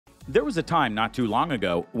There was a time not too long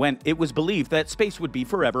ago when it was believed that space would be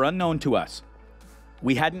forever unknown to us.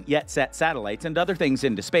 We hadn't yet set satellites and other things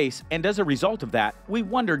into space, and as a result of that, we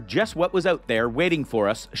wondered just what was out there waiting for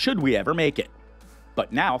us should we ever make it.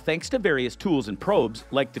 But now, thanks to various tools and probes,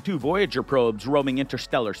 like the 2 Voyager probes roaming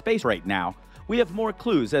interstellar space right now, we have more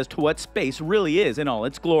clues as to what space really is in all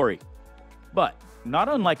its glory. But, not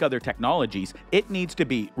unlike other technologies, it needs to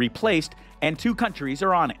be replaced, and 2 countries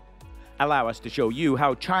are on it. Allow us to show you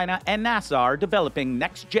how China and NASA are developing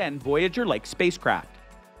next-gen Voyager-like spacecraft.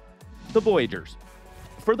 The Voyagers.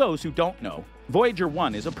 For those who don't know, Voyager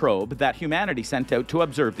 1 is a probe that humanity sent out to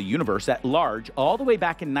observe the universe at large all the way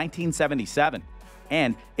back in 1977.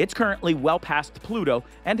 And it's currently well past Pluto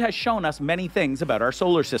and has shown us many things about our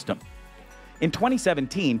solar system. In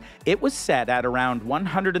 2017, it was set at around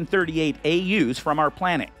 138 AUs from our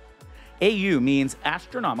planet. AU means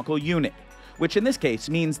astronomical unit, which in this case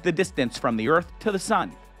means the distance from the Earth to the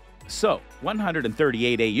Sun. So,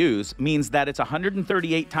 138 AUs means that it's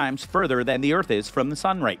 138 times further than the Earth is from the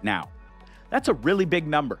Sun right now. That's a really big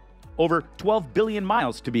number, over 12 billion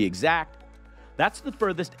miles to be exact. That's the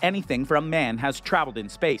furthest anything from man has traveled in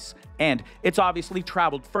space, and it's obviously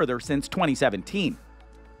traveled further since 2017.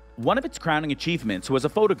 One of its crowning achievements was a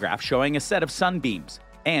photograph showing a set of sunbeams,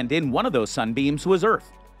 and in one of those sunbeams was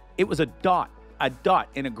Earth. It was a dot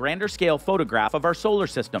in a grander scale photograph of our solar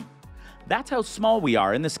system. That's how small we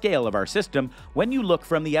are in the scale of our system when you look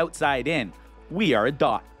from the outside in. We are a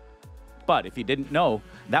dot. But if you didn't know,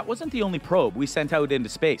 that wasn't the only probe we sent out into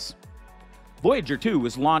space. Voyager 2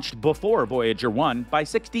 was launched before Voyager 1 by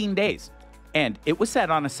 16 days, and it was set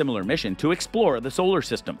on a similar mission to explore the solar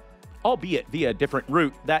system, albeit via a different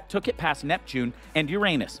route that took it past Neptune and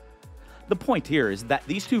Uranus. The point here is that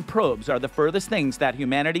these 2 probes are the furthest things that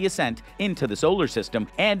humanity has sent into the solar system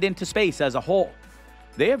and into space as a whole.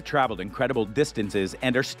 They have traveled incredible distances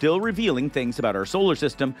and are still revealing things about our solar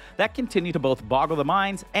system that continue to both boggle the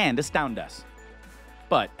minds and astound us.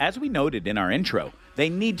 But as we noted in our intro, they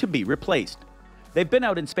need to be replaced. They've been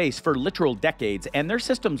out in space for literal decades and their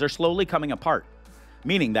systems are slowly coming apart,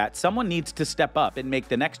 meaning that someone needs to step up and make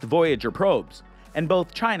the next Voyager probes, and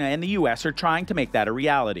both China and the US are trying to make that a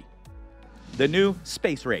reality. The new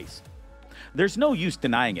space race. There's no use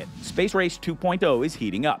denying it, Space Race 2.0 is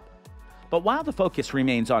heating up. But while the focus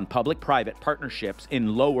remains on public-private partnerships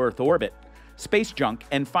in low Earth orbit, space junk,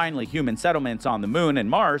 and finally human settlements on the Moon and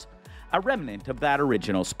Mars, a remnant of that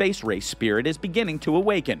original space race spirit is beginning to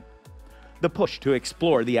awaken. The push to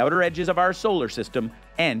explore the outer edges of our solar system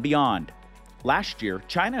and beyond. Last year,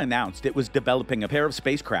 China announced it was developing a pair of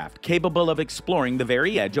spacecraft capable of exploring the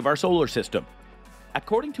very edge of our solar system.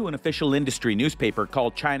 According to an official industry newspaper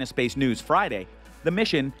called China Space News Friday, the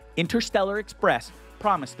mission, Interstellar Express,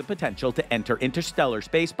 promised the potential to enter interstellar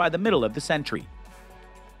space by the middle of the century.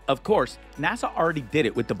 Of course, NASA already did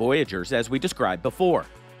it with the Voyagers as we described before,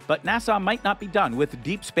 but NASA might not be done with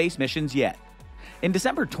deep space missions yet. In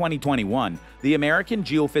December 2021, the American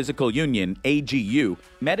Geophysical Union, AGU,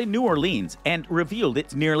 met in New Orleans and revealed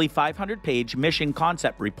its nearly 500-page mission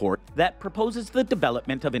concept report that proposes the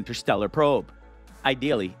development of interstellar probe.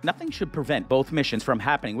 Ideally, nothing should prevent both missions from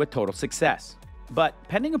happening with total success. But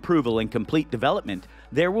pending approval and complete development,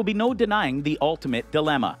 there will be no denying the ultimate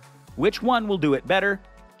dilemma. Which one will do it better,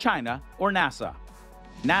 China or NASA?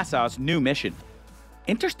 NASA's new mission.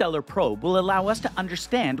 Interstellar probe will allow us to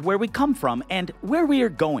understand where we come from and where we are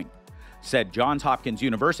going, said Johns Hopkins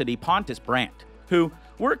University Pontus Brandt, who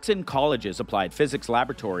works in college's Applied Physics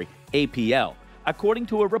Laboratory, APL, according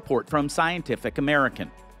to a report from Scientific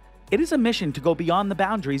American. It is a mission to go beyond the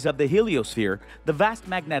boundaries of the heliosphere, the vast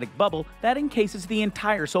magnetic bubble that encases the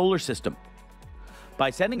entire solar system. By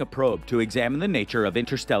sending a probe to examine the nature of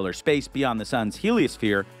interstellar space beyond the Sun's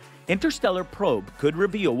heliosphere, Interstellar probe could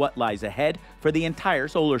reveal what lies ahead for the entire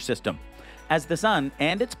solar system, as the Sun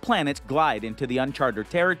and its planets glide into the uncharted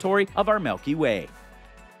territory of our Milky Way.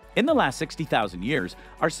 In the last 60,000 years,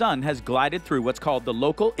 our Sun has glided through what's called the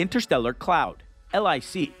Local Interstellar Cloud,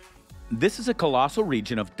 LIC. This is a colossal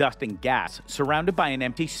region of dust and gas surrounded by an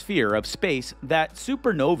empty sphere of space that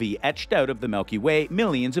supernovae etched out of the Milky Way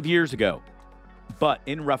millions of years ago. But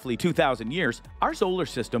in roughly 2,000 years, our solar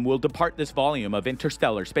system will depart this volume of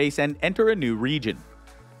interstellar space and enter a new region.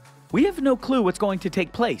 We have no clue what's going to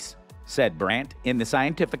take place, said Brandt in the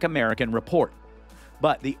Scientific American report.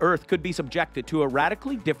 But the Earth could be subjected to a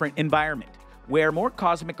radically different environment, where more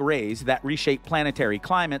cosmic rays that reshape planetary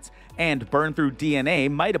climates and burn through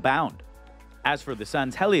DNA might abound. As for the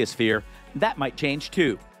Sun's heliosphere, that might change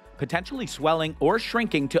too, potentially swelling or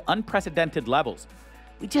shrinking to unprecedented levels.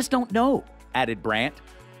 We just don't know, added Brandt.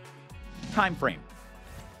 Timeframe.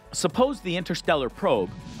 Suppose the Interstellar Probe,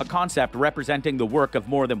 a concept representing the work of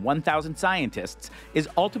more than 1,000 scientists, is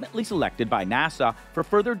ultimately selected by NASA for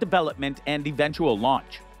further development and eventual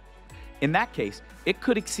launch. In that case, it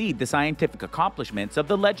could exceed the scientific accomplishments of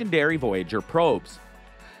the legendary Voyager probes.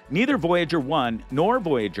 Neither Voyager 1 nor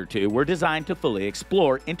Voyager 2 were designed to fully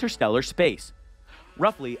explore interstellar space,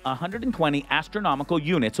 roughly 120 astronomical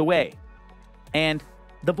units away. And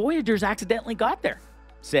the Voyagers accidentally got there,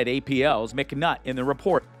 said APL's Mick Nutt in the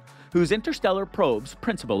report, who's Interstellar Probe's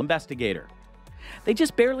principal investigator. They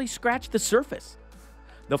just barely scratched the surface.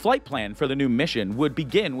 The flight plan for the new mission would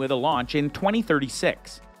begin with a launch in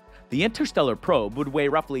 2036. The Interstellar Probe would weigh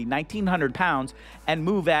roughly 1,900 pounds and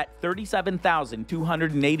move at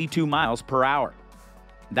 37,282 miles per hour.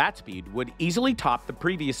 That speed would easily top the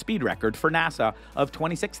previous speed record for NASA of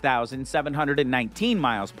 26,719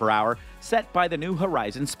 miles per hour set by the New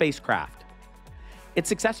Horizons spacecraft. It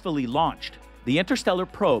successfully launched. The Interstellar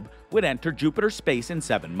Probe would enter Jupiter's space in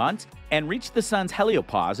 7 months and reach the Sun's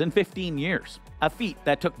heliopause in 15 years, a feat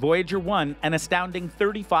that took Voyager 1 an astounding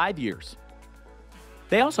 35 years.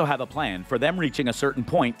 They also have a plan for them reaching a certain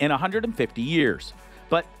point in 150 years.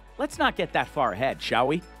 But let's not get that far ahead, shall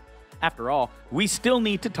we? After all, we still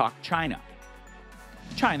need to talk China.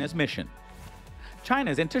 China's mission.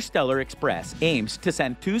 China's Interstellar Express aims to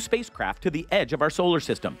send 2 spacecraft to the edge of our solar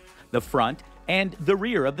system, the front and the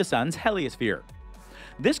rear of the Sun's heliosphere.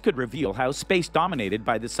 This could reveal how space dominated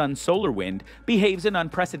by the Sun's solar wind behaves in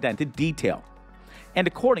unprecedented detail. And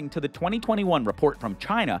according to the 2021 report from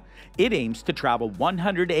China, it aims to travel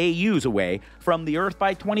 100 AUs away from the Earth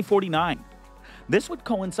by 2049. This would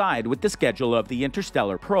coincide with the schedule of the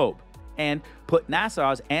Interstellar Probe, and put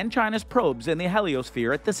NASA's and China's probes in the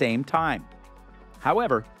heliosphere at the same time.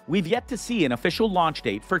 However, we've yet to see an official launch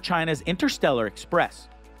date for China's Interstellar Express.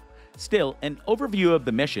 Still, an overview of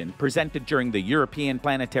the mission presented during the European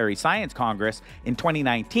Planetary Science Congress in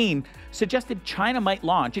 2019 suggested China might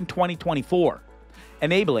launch in 2024,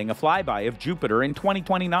 enabling a flyby of Jupiter in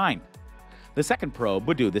 2029. The second probe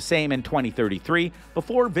would do the same in 2033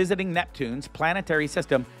 before visiting Neptune's planetary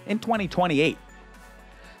system in 2028.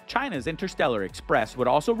 China's Interstellar Express would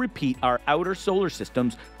also repeat our outer solar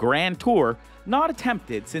system's grand tour, not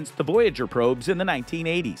attempted since the Voyager probes in the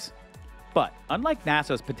 1980s. But unlike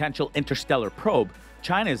NASA's potential interstellar probe,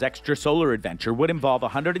 China's extrasolar adventure would involve a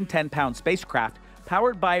 110-pound spacecraft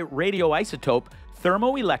powered by radioisotope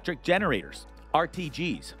thermoelectric generators,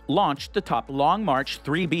 RTGs, launched atop Long March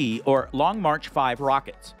 3B or Long March 5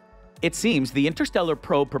 rockets. It seems the Interstellar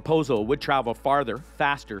Probe proposal would travel farther,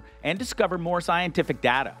 faster, and discover more scientific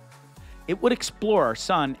data. It would explore our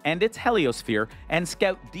Sun and its heliosphere and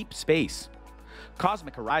scout deep space.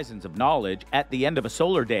 Cosmic horizons of knowledge at the end of a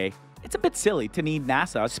solar day, it's a bit silly to need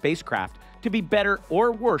NASA's spacecraft to be better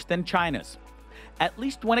or worse than China's, at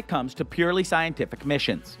least when it comes to purely scientific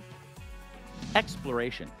missions.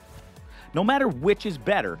 Exploration. No matter which is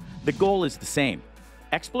better, the goal is the same: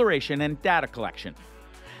 exploration and data collection.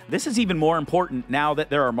 This is even more important now that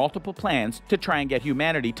there are multiple plans to try and get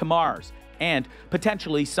humanity to Mars, and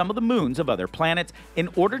potentially some of the moons of other planets, in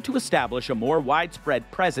order to establish a more widespread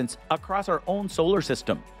presence across our own solar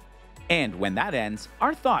system. And when that ends,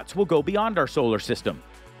 our thoughts will go beyond our solar system.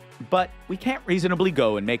 But we can't reasonably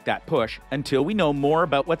go and make that push until we know more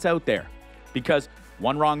about what's out there, because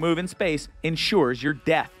one wrong move in space ensures your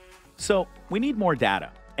death. So we need more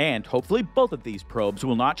data, and hopefully both of these probes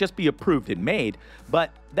will not just be approved and made,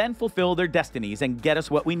 but then fulfill their destinies and get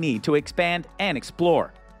us what we need to expand and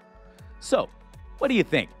explore. So, what do you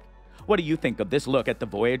think? What do you think of this look at the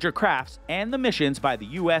Voyager crafts and the missions by the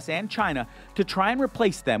US and China to try and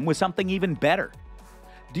replace them with something even better?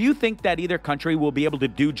 Do you think that either country will be able to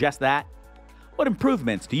do just that? What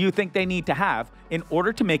improvements do you think they need to have in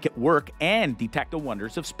order to make it work and detect the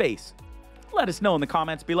wonders of space? Let us know in the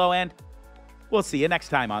comments below, and we'll see you next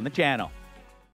time on the channel.